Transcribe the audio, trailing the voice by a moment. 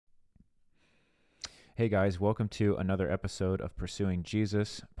Hey guys, welcome to another episode of Pursuing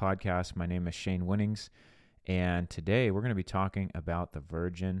Jesus podcast. My name is Shane Winnings, and today we're going to be talking about the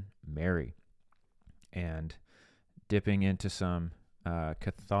Virgin Mary and dipping into some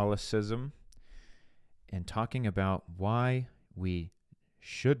Catholicism and talking about why we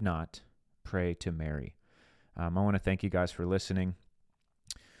should not pray to Mary. I want to thank you guys for listening.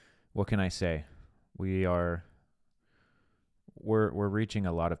 What can I say? We're reaching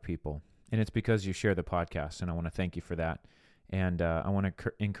a lot of people. And it's because you share the podcast, and I want to thank you for that. And I want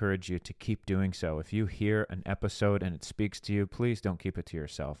to encourage you to keep doing so. If you hear an episode and it speaks to you, please don't keep it to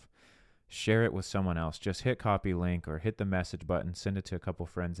yourself. Share it with someone else. Just hit copy link or hit the message button. Send it to a couple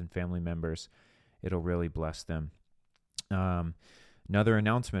friends and family members. It'll really bless them. Another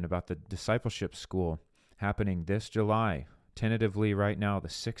announcement about the discipleship school happening this July, tentatively right now, the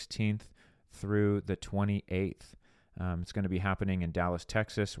 16th through the 28th. It's going to be happening in Dallas,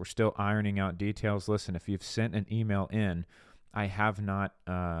 Texas. We're still ironing out details. Listen, if you've sent an email in, I have not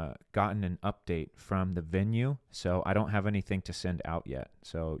gotten an update from the venue, so I don't have anything to send out yet.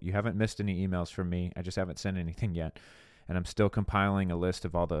 So you haven't missed any emails from me. I just haven't sent anything yet. And I'm still compiling a list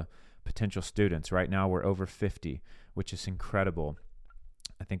of all the potential students. Right now, we're over 50, which is incredible.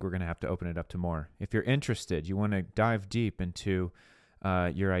 I think we're going to have to open it up to more. If you're interested, you want to dive deep into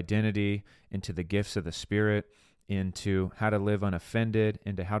your identity, into the gifts of the Spirit, into how to live unoffended,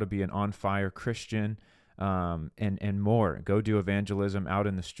 into how to be an on-fire Christian, and more. Go do evangelism out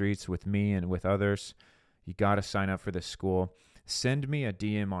in the streets with me and with others. You got to sign up for this school. Send me a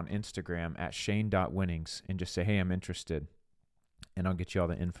DM on Instagram at shane.winnings and just say, hey, I'm interested, and I'll get you all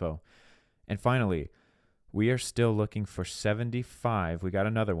the info. And finally, we are still looking for 75. We got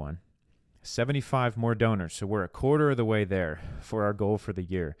another one. 75 more donors, so we're a quarter of the way there for our goal for the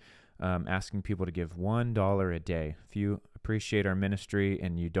year. Asking people to give $1 a day. If you appreciate our ministry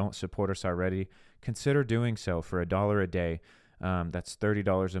and you don't support us already, consider doing so for $1 a day. That's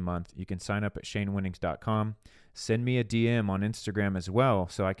 $30 a month. You can sign up at shanewinnings.com. Send me a DM on Instagram as well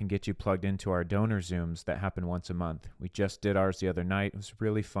so I can get you plugged into our donor Zooms that happen once a month. We just did ours the other night. It was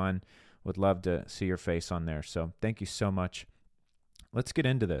really fun. Would love to see your face on there. So thank you so much. Let's get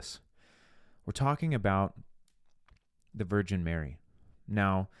into this. We're talking about the Virgin Mary.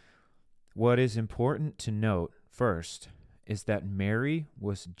 Now, what is important to note first is that Mary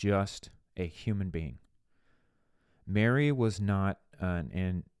was just a human being. Mary was not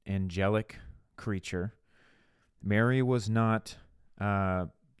an angelic creature. Mary was not,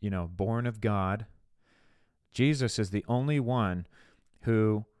 born of God. Jesus is the only one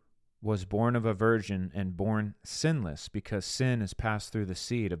who was born of a virgin and born sinless because sin is passed through the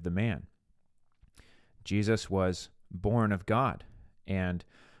seed of the man. Jesus was born of God and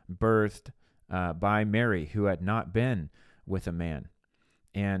birthed by Mary, who had not been with a man.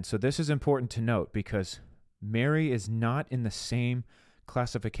 And so this is important to note because Mary is not in the same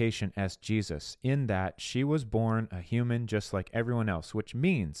classification as Jesus in that she was born a human just like everyone else, which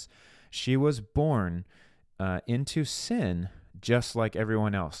means she was born into sin just like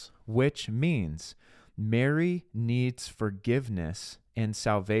everyone else, which means Mary needs forgiveness and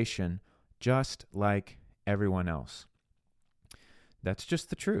salvation just like everyone else. That's just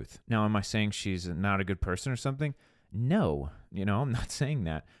the truth. Now, am I saying she's not a good person or something? No, I'm not saying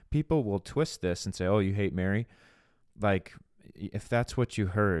that. People will twist this and say, "Oh, you hate Mary." Like, if that's what you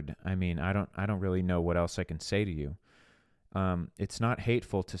heard, I mean, I don't really know what else I can say to you. It's not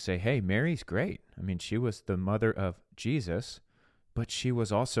hateful to say, "Hey, Mary's great." I mean, she was the mother of Jesus, but she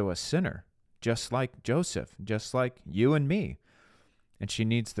was also a sinner, just like Joseph, just like you and me. And she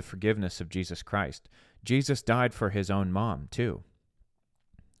needs the forgiveness of Jesus Christ. Jesus died for his own mom, too.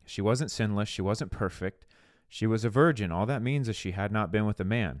 She wasn't sinless. She wasn't perfect. She was a virgin. All that means is she had not been with a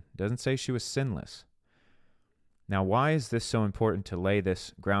man. It doesn't say she was sinless. Now, why is this so important to lay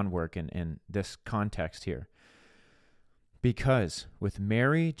this groundwork in this context here? Because with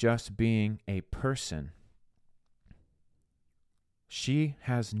Mary just being a person, she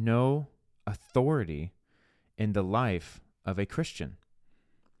has no authority in the life of a Christian.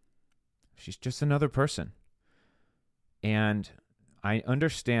 She's just another person. And I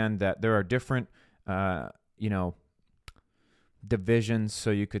understand that there are different, divisions,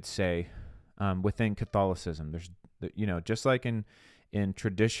 so you could say, within Catholicism. There's, just like in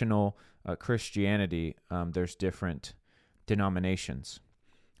traditional Christianity, there's different denominations.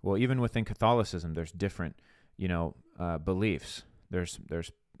 Well, even within Catholicism, there's different, beliefs.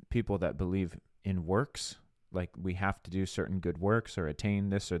 There's people that believe in works, like we have to do certain good works or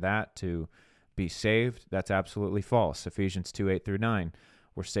attain this or that to be saved. That's absolutely false. Ephesians 2:8-9.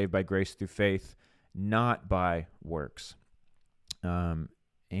 We're saved by grace through faith, not by works.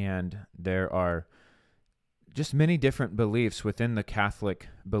 And there are just many different beliefs within the Catholic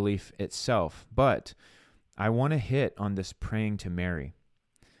belief itself. But I want to hit on this praying to Mary.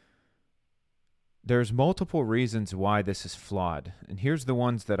 There's multiple reasons why this is flawed. And here's the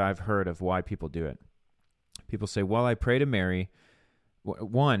ones that I've heard of why people do it. People say, well, I pray to Mary.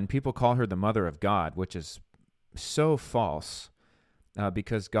 One, people call her the mother of God, which is so false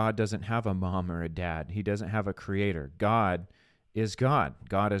because God doesn't have a mom or a dad. He doesn't have a creator. God is God.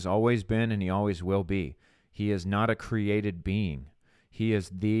 God has always been and he always will be. He is not a created being. He is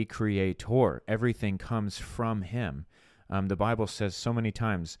the creator. Everything comes from him. The Bible says so many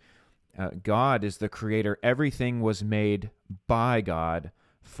times, God is the creator. Everything was made by God,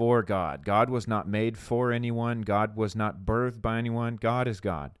 for God. God was not made for anyone. God was not birthed by anyone. God is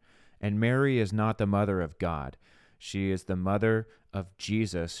God. And Mary is not the mother of God. She is the mother of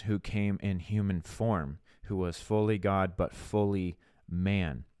Jesus, who came in human form, who was fully God but fully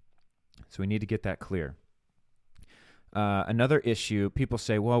man. So we need to get that clear. Another issue, people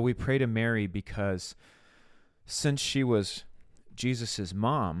say, well, we pray to Mary because since she was Jesus's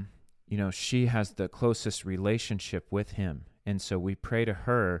mom, she has the closest relationship with him. And so we pray to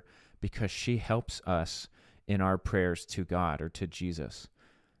her because she helps us in our prayers to God or to Jesus.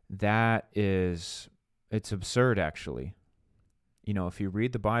 It's absurd, actually. If you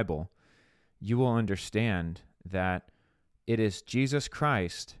read the Bible, you will understand that it is Jesus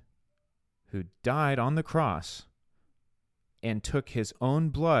Christ who died on the cross and took his own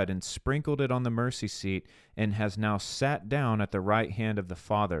blood and sprinkled it on the mercy seat and has now sat down at the right hand of the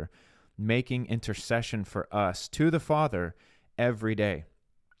Father, making intercession for us to the Father every day.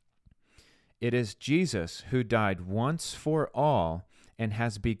 It is Jesus who died once for all and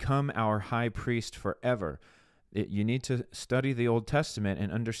has become our high priest forever. You need to study the Old Testament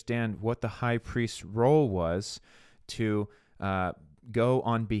and understand what the high priest's role was to go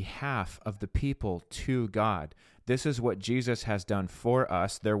on behalf of the people to God. This is what Jesus has done for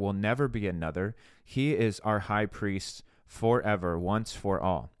us. There will never be another. He is our high priest forever, once for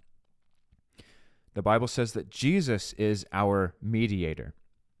all. The Bible says that Jesus is our mediator.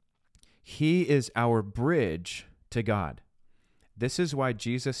 He is our bridge to God. This is why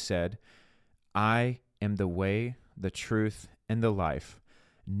Jesus said, I am the way, the truth, and the life.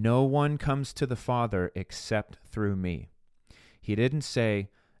 No one comes to the Father except through me. He didn't say,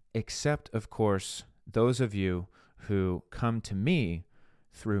 except, of course, those of you who come to me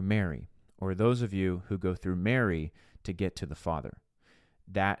through Mary, or those of you who go through Mary to get to the Father.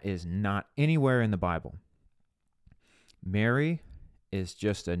 That is not anywhere in the Bible. Mary is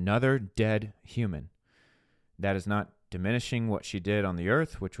just another dead human. That is not diminishing what she did on the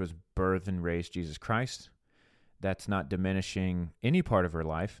earth, which was birth and raise Jesus Christ. That's not diminishing any part of her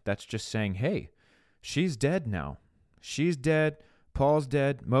life. That's just saying, hey, she's dead now. She's dead. Paul's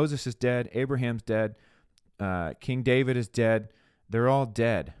dead. Moses is dead. Abraham's dead. King David is dead. They're all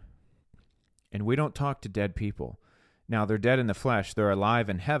dead. And we don't talk to dead people. Now, they're dead in the flesh. They're alive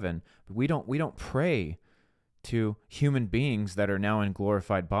in heaven. But we don't pray to human beings that are now in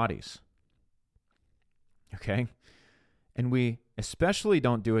glorified bodies. Okay? And we especially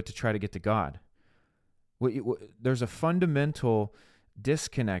don't do it to try to get to God. There's a fundamental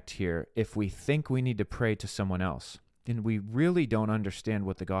disconnect here if we think we need to pray to someone else. And we really don't understand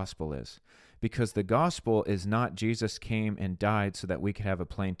what the gospel is. Because the gospel is not Jesus came and died so that we could have a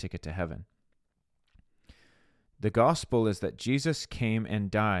plane ticket to heaven. The gospel is that Jesus came and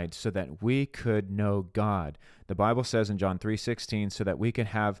died so that we could know God. The Bible says in John 3:16, so that we can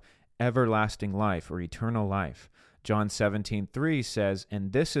have everlasting life or eternal life. John 17:3 says,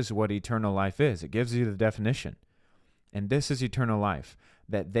 and this is what eternal life is. It gives you the definition. And this is eternal life,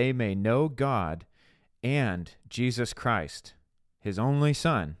 that they may know God and Jesus Christ, his only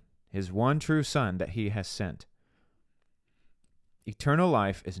Son, his one true Son that he has sent. Eternal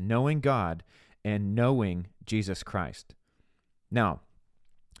life is knowing God and knowing Jesus Christ. Now,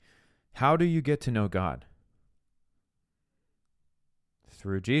 how do you get to know God?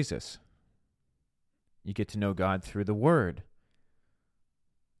 Through Jesus. You get to know God through the Word.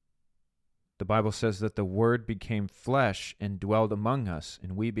 The Bible says that the Word became flesh and dwelled among us,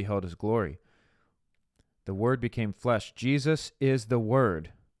 and we beheld his glory. The Word became flesh. Jesus is the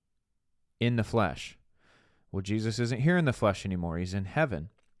Word in the flesh. Well, Jesus isn't here in the flesh anymore. He's in heaven.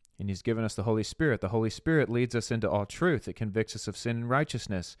 And he's given us the Holy Spirit. The Holy Spirit leads us into all truth. It convicts us of sin and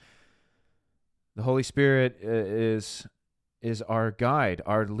righteousness. The Holy Spirit is our guide,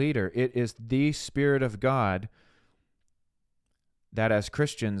 our leader. It is the Spirit of God that as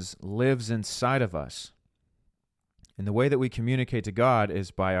Christians lives inside of us. And the way that we communicate to God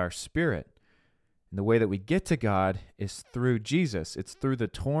is by our spirit. And the way that we get to God is through Jesus. It's through the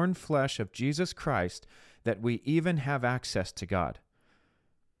torn flesh of Jesus Christ that we even have access to God.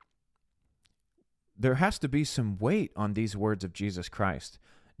 There has to be some weight on these words of Jesus Christ.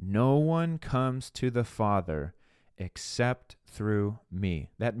 No one comes to the Father except through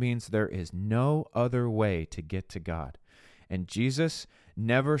me. That means there is no other way to get to God. And Jesus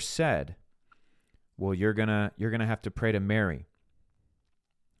never said, well, you're gonna have to pray to Mary,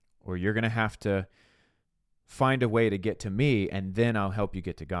 or you're gonna have to find a way to get to me, and then I'll help you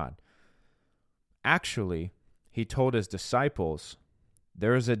get to God. Actually, he told his disciples,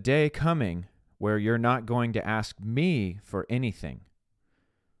 there is a day coming where you're not going to ask me for anything.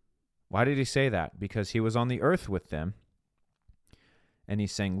 Why did he say that? Because he was on the earth with them. And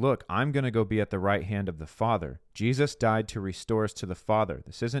he's saying, look, I'm going to go be at the right hand of the Father. Jesus died to restore us to the Father.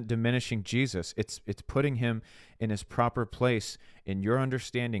 This isn't diminishing Jesus. It's putting him in his proper place in your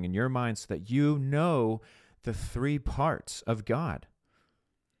understanding, in your mind, so that you know the three parts of God.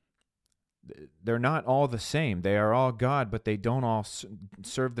 They're not all the same. They are all God, but they don't all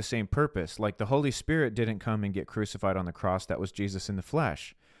serve the same purpose. Like the Holy Spirit didn't come and get crucified on the cross. That was Jesus in the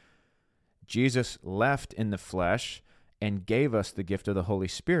flesh. Jesus left in the flesh and gave us the gift of the Holy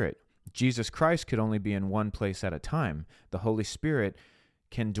Spirit. Jesus Christ could only be in one place at a time. The Holy Spirit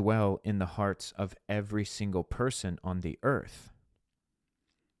can dwell in the hearts of every single person on the earth.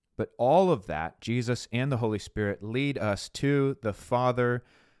 But all of that, Jesus and the Holy Spirit, lead us to the Father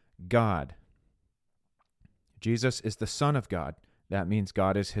God. Jesus is the Son of God. That means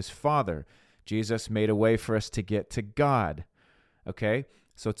God is his Father. Jesus made a way for us to get to God. Okay?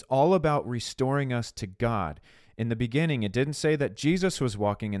 So it's all about restoring us to God. In the beginning, it didn't say that Jesus was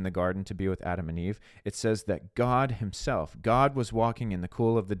walking in the garden to be with Adam and Eve. It says that God himself, God was walking in the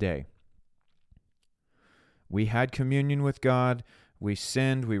cool of the day. We had communion with God. We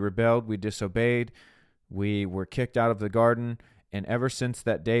sinned, we rebelled, we disobeyed. We were kicked out of the garden. And ever since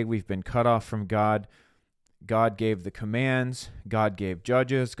that day, we've been cut off from God. God gave the commands. God gave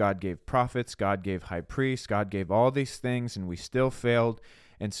judges. God gave prophets. God gave high priests. God gave all these things, and we still failed.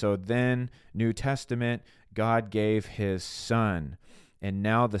 And so then, New Testament, God gave his Son. And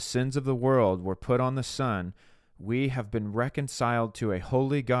now the sins of the world were put on the Son. We have been reconciled to a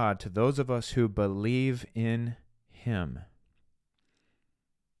holy God, to those of us who believe in him.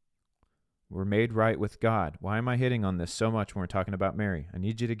 We're made right with God. Why am I hitting on this so much when we're talking about Mary? I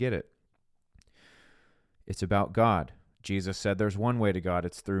need you to get it. It's about God. Jesus said there's one way to God.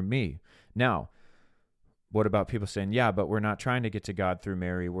 It's through me. Now, what about people saying, yeah, but we're not trying to get to God through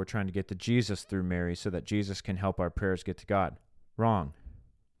Mary. We're trying to get to Jesus through Mary so that Jesus can help our prayers get to God. Wrong.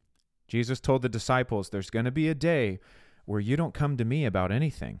 Jesus told the disciples, there's going to be a day where you don't come to me about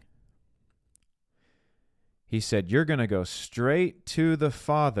anything. He said, you're going to go straight to the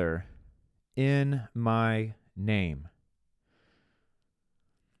Father in my name.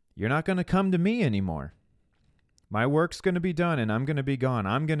 You're not going to come to me anymore. My work's going to be done and I'm going to be gone.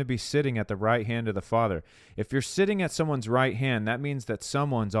 I'm going to be sitting at the right hand of the Father. If you're sitting at someone's right hand, that means that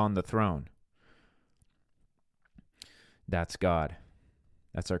someone's on the throne. That's God.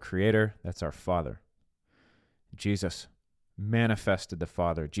 That's our Creator. That's our Father. Jesus manifested the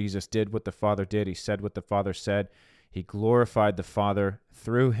Father. Jesus did what the Father did. He said what the Father said. He glorified the Father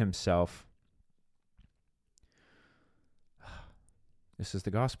through himself. This is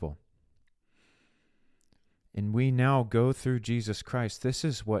the gospel. And we now go through Jesus Christ. This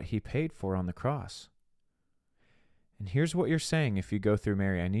is what he paid for on the cross. And here's what you're saying if you go through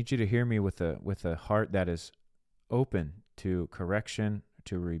Mary. I need you to hear me with a heart that is open to correction,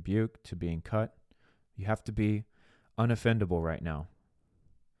 to rebuke, to being cut. You have to be unoffendable right now.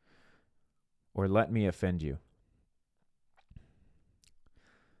 Or let me offend you.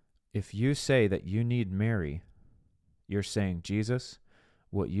 If you say that you need Mary, you're saying, Jesus,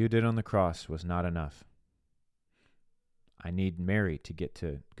 what you did on the cross was not enough. I need Mary to get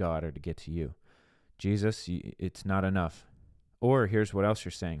to God or to get to you. Jesus, it's not enough. Or here's what else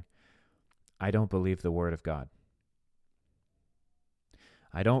you're saying. I don't believe the word of God.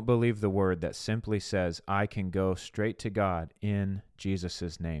 I don't believe the word that simply says I can go straight to God in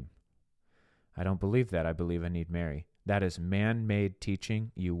Jesus' name. I don't believe that. I believe I need Mary. That is man-made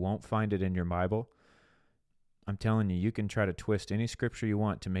teaching. You won't find it in your Bible. I'm telling you, you can try to twist any scripture you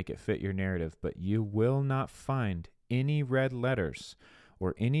want to make it fit your narrative, but you will not find any red letters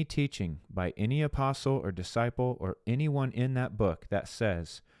or any teaching by any apostle or disciple or anyone in that book that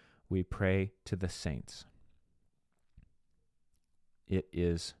says we pray to the saints. It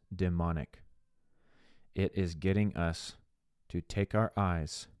is demonic. It is getting us to take our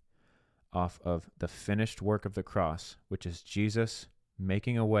eyes off of the finished work of the cross, which is Jesus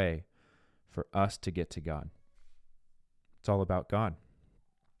making a way for us to get to God. It's all about God.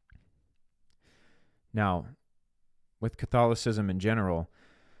 Now, with Catholicism in general,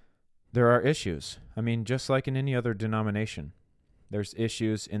 there are issues. I mean, just like in any other denomination, there's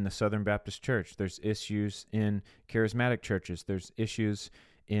issues in the Southern Baptist Church. There's issues in charismatic churches. There's issues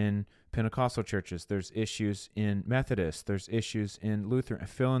in Pentecostal churches. There's issues in Methodist. There's issues in Lutheran.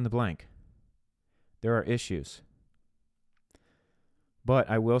 Fill in the blank. There are issues. But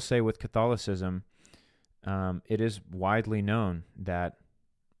I will say with Catholicism, it is widely known that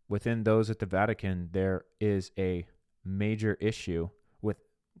within those at the Vatican, there is a major issue with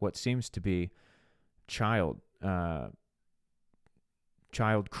what seems to be child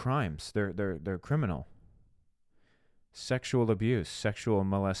crimes. They're criminal. Sexual abuse, sexual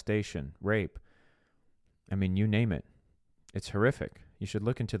molestation, rape. I mean, you name it. It's horrific. You should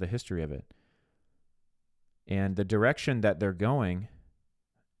look into the history of it. And the direction that they're going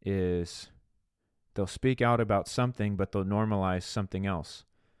is they'll speak out about something, but they'll normalize something else.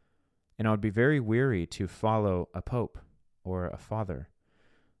 And I would be very weary to follow a pope or a father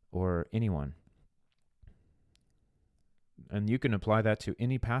or anyone. And you can apply that to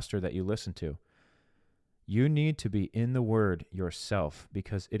any pastor that you listen to. You need to be in the Word yourself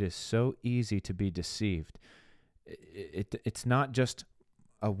because it is so easy to be deceived. It's not just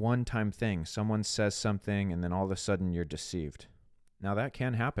a one-time thing. Someone says something and then all of a sudden you're deceived. Now that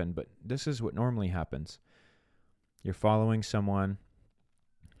can happen, but this is what normally happens. You're following someone.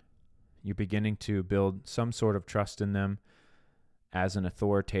 You're beginning to build some sort of trust in them as an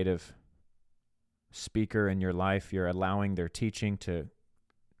authoritative speaker in your life. You're allowing their teaching to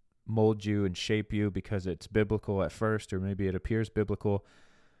mold you and shape you because it's biblical at first, or maybe it appears biblical.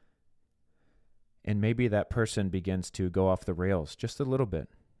 And maybe that person begins to go off the rails just a little bit,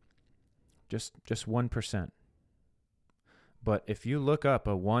 just 1%. But if you look up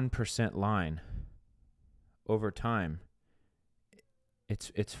a 1% line over time,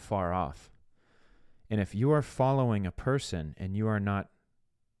 it's far off. And if you are following a person and you are not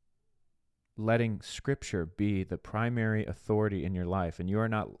letting Scripture be the primary authority in your life, and you are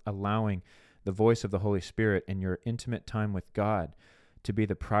not allowing the voice of the Holy Spirit and your intimate time with God to be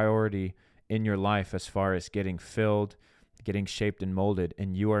the priority in your life as far as getting filled, getting shaped and molded,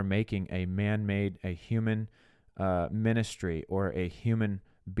 and you are making a man-made, a human ministry or a human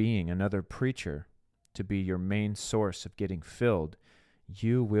being, another preacher, to be your main source of getting filled,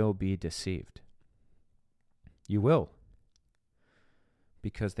 you will be deceived. You will.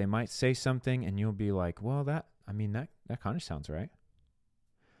 Because they might say something and you'll be like, well, that kind of sounds right.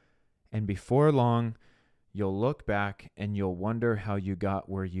 And before long, you'll look back and you'll wonder how you got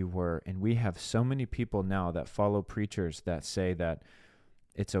where you were. And we have so many people now that follow preachers that say that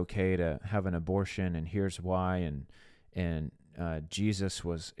it's okay to have an abortion and here's why. And Jesus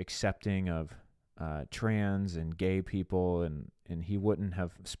was accepting of trans and gay people and he wouldn't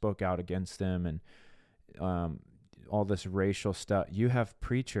have spoke out against them and all this racial stuff. You have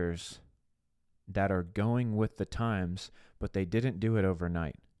preachers that are going with the times, but they didn't do it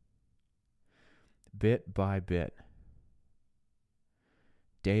overnight. Bit by bit.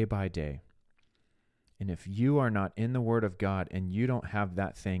 Day by day. And if you are not in the Word of God and you don't have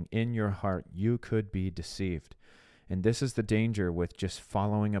that thing in your heart, you could be deceived. And this is the danger with just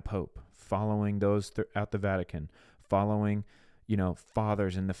following a pope, following those at the Vatican, following,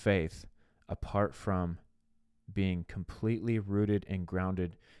 fathers in the faith, apart from being completely rooted and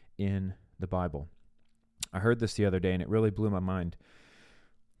grounded in the Bible. I heard this the other day and it really blew my mind.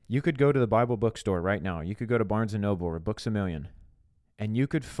 You could go to the Bible bookstore right now. You could go to Barnes & Noble or Books A Million, and you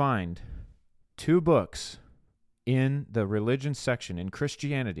could find 2 books in the religion section in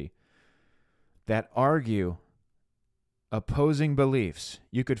Christianity that argue opposing beliefs.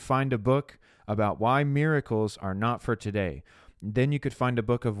 You could find a book about why miracles are not for today. Then you could find a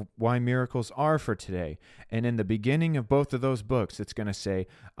book of why miracles are for today. And in the beginning of both of those books, it's going to say,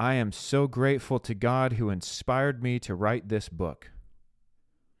 I am so grateful to God who inspired me to write this book.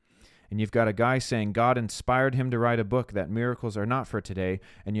 And you've got a guy saying God inspired him to write a book that miracles are not for today.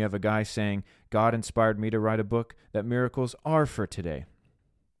 And you have a guy saying God inspired me to write a book that miracles are for today.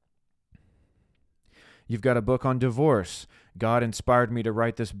 You've got a book on divorce. God inspired me to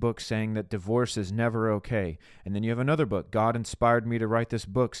write this book saying that divorce is never okay. And then you have another book. God inspired me to write this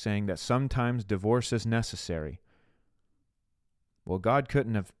book saying that sometimes divorce is necessary. Well, God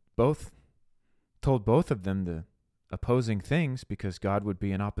couldn't have told both of them the opposing things because God would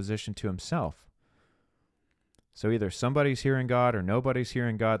be in opposition to himself. So either somebody's hearing God or nobody's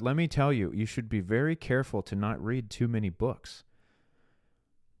hearing God. Let me tell you, you should be very careful to not read too many books.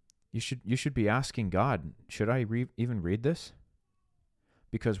 You should be asking God, should I even read this?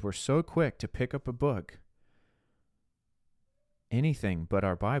 because we're so quick to pick up a book, anything but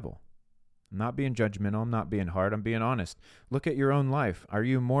our Bible. I'm not being judgmental. I'm not being hard. I'm being honest. Look at your own life. Are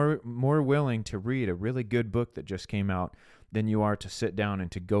you more willing to read a really good book that just came out than you are to sit down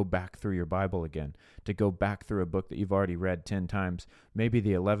and to go back through your Bible again, to go back through a book that you've already read 10 times, maybe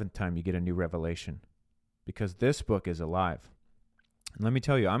the 11th time you get a new revelation? Because this book is alive. And let me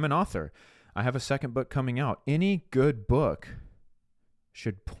tell you, I'm an author. I have a second book coming out. Any good book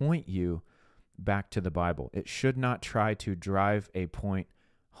should point you back to the Bible. It should not try to drive a point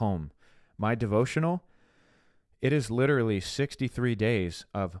home. My devotional, it is literally 63 days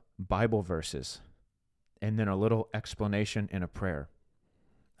of Bible verses and then a little explanation and a prayer.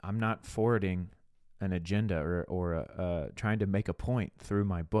 I'm not forwarding an agenda or trying to make a point through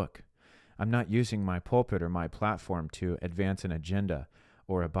my book. I'm not using my pulpit or my platform to advance an agenda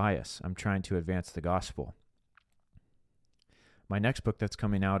or a bias. I'm trying to advance the gospel. My next book that's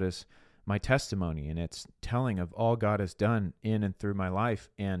coming out is my testimony, and it's telling of all God has done in and through my life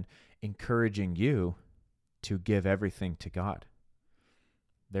and encouraging you to give everything to God.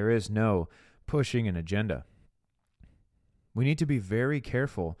 There is no pushing an agenda. We need to be very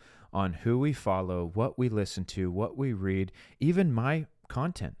careful on who we follow, what we listen to, what we read, even my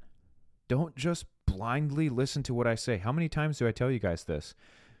content. Don't just blindly listen to what I say. How many times do I tell you guys this?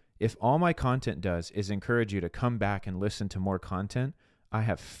 If all my content does is encourage you to come back and listen to more content, I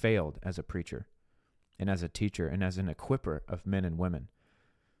have failed as a preacher and as a teacher and as an equipper of men and women.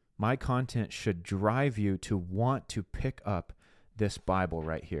 My content should drive you to want to pick up this Bible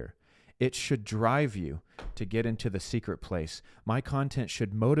right here. It should drive you to get into the secret place. My content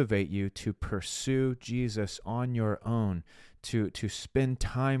should motivate you to pursue Jesus on your own, to spend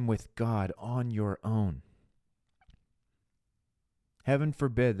time with God on your own. Heaven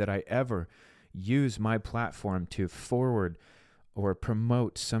forbid that I ever use my platform to forward or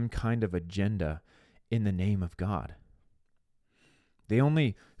promote some kind of agenda in the name of God. The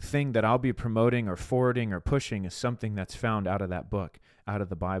only thing that I'll be promoting or forwarding or pushing is something that's found out of that book, out of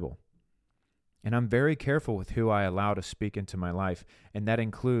the Bible. And I'm very careful with who I allow to speak into my life, and that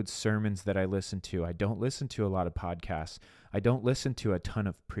includes sermons that I listen to. I don't listen to a lot of podcasts. I don't listen to a ton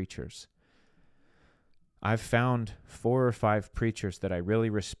of preachers. I've found 4 or 5 preachers that I really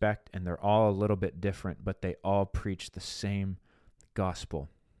respect, and they're all a little bit different, but they all preach the same gospel.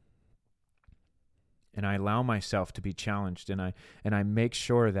 And I allow myself to be challenged, and I make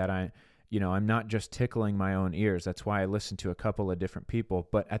sure that I'm not just tickling my own ears. That's why I listen to a couple of different people.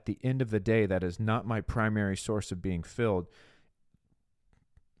 But at the end of the day, that is not my primary source of being filled.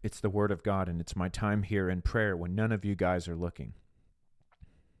 It's the Word of God, and it's my time here in prayer when none of you guys are looking.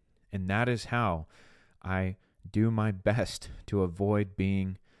 And that is how I do my best to avoid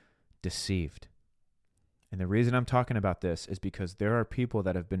being deceived. And the reason I'm talking about this is because there are people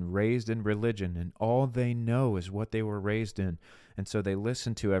that have been raised in religion, and all they know is what they were raised in. And so they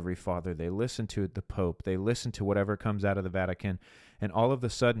listen to every father, they listen to the Pope, they listen to whatever comes out of the Vatican. And all of a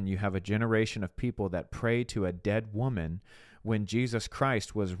sudden you have a generation of people that pray to a dead woman when Jesus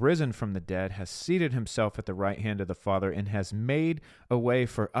Christ was risen from the dead, has seated himself at the right hand of the Father, and has made a way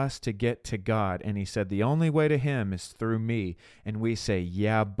for us to get to God. And he said, the only way to him is through me. And we say,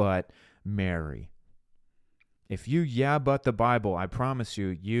 yeah, but Mary. If you yeah, but the Bible, I promise you,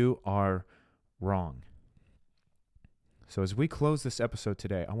 you are wrong. So as we close this episode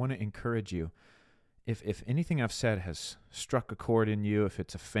today, I want to encourage you, if anything I've said has struck a chord in you, if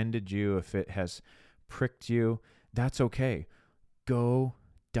it's offended you, if it has pricked you, that's okay. Go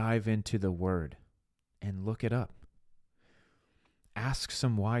dive into the Word and look it up. Ask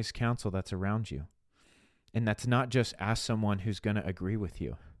some wise counsel that's around you. And that's not just ask someone who's going to agree with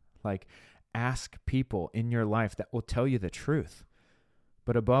you. Like, ask people in your life that will tell you the truth.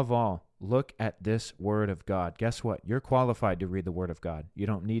 But above all, look at this Word of God. Guess what? You're qualified to read the Word of God. You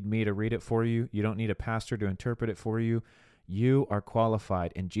don't need me to read it for you. You don't need a pastor to interpret it for you. You are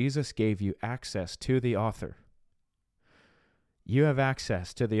qualified, and Jesus gave you access to the author. You have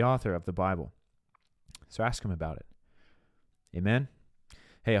access to the author of the Bible. So ask him about it. Amen?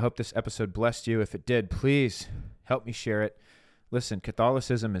 Hey, I hope this episode blessed you. If it did, please help me share it. Listen,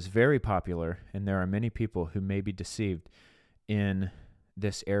 Catholicism is very popular, and there are many people who may be deceived in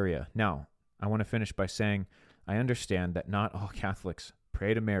this area. Now, I want to finish by saying I understand that not all Catholics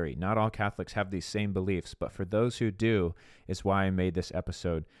pray to Mary. Not all Catholics have these same beliefs, but for those who do is why I made this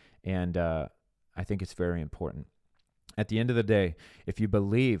episode, and I think it's very important. At the end of the day, if you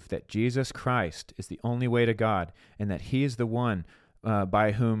believe that Jesus Christ is the only way to God and that he is the one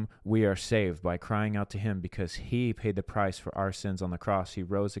by whom we are saved, by crying out to him because he paid the price for our sins on the cross. He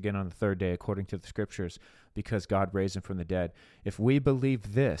rose again on the third day according to the scriptures because God raised him from the dead. If we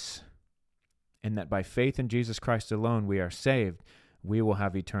believe this, and that by faith in Jesus Christ alone we are saved, we will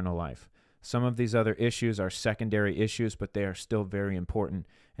have eternal life. Some of these other issues are secondary issues, but they are still very important,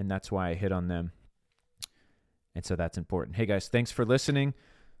 and that's why I hit on them. And so that's important. Hey guys, thanks for listening.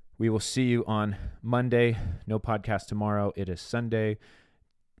 We will see you on Monday. No podcast tomorrow. It is Sunday.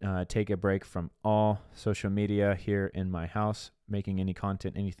 Take a break from all social media here in my house, making any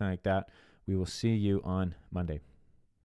content, anything like that. We will see you on Monday.